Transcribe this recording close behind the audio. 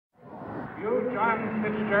You, John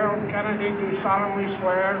Fitzgerald Kennedy, do solemnly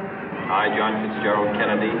swear I, John Fitzgerald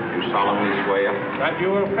Kennedy, do solemnly swear that you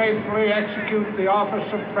will faithfully execute the office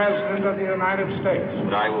of President of the United States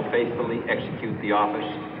that I will faithfully execute the office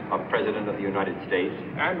of President of the United States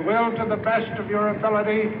and will, to the best of your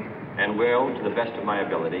ability, and will, to the best of my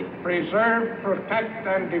ability, preserve, protect,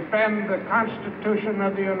 and defend the Constitution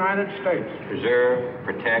of the United States. preserve,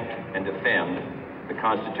 protect, and defend the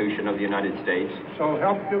Constitution of the United States. So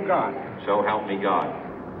help you God. So help me God.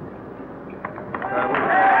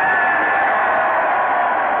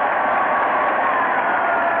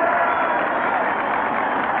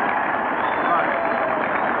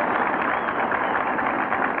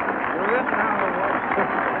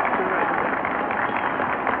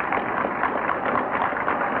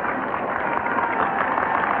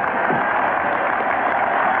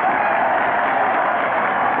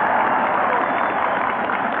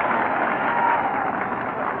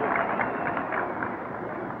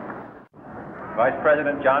 Vice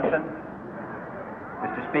President Johnson,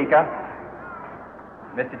 Mr. Speaker,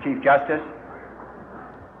 Mr. Chief Justice,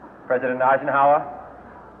 President Eisenhower,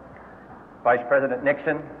 Vice President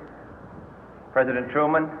Nixon, President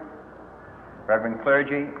Truman, Reverend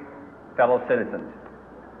clergy, fellow citizens.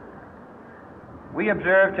 We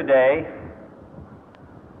observe today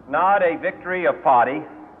not a victory of party,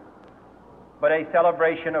 but a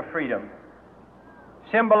celebration of freedom,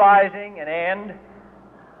 symbolizing an end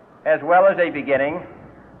as well as a beginning,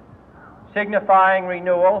 signifying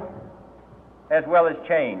renewal as well as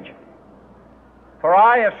change. For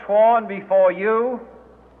I have sworn before you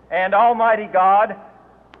and Almighty God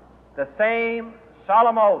the same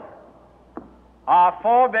solemn oath our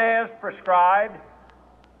forebears prescribed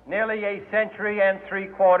nearly a century and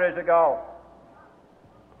 3/4 ago.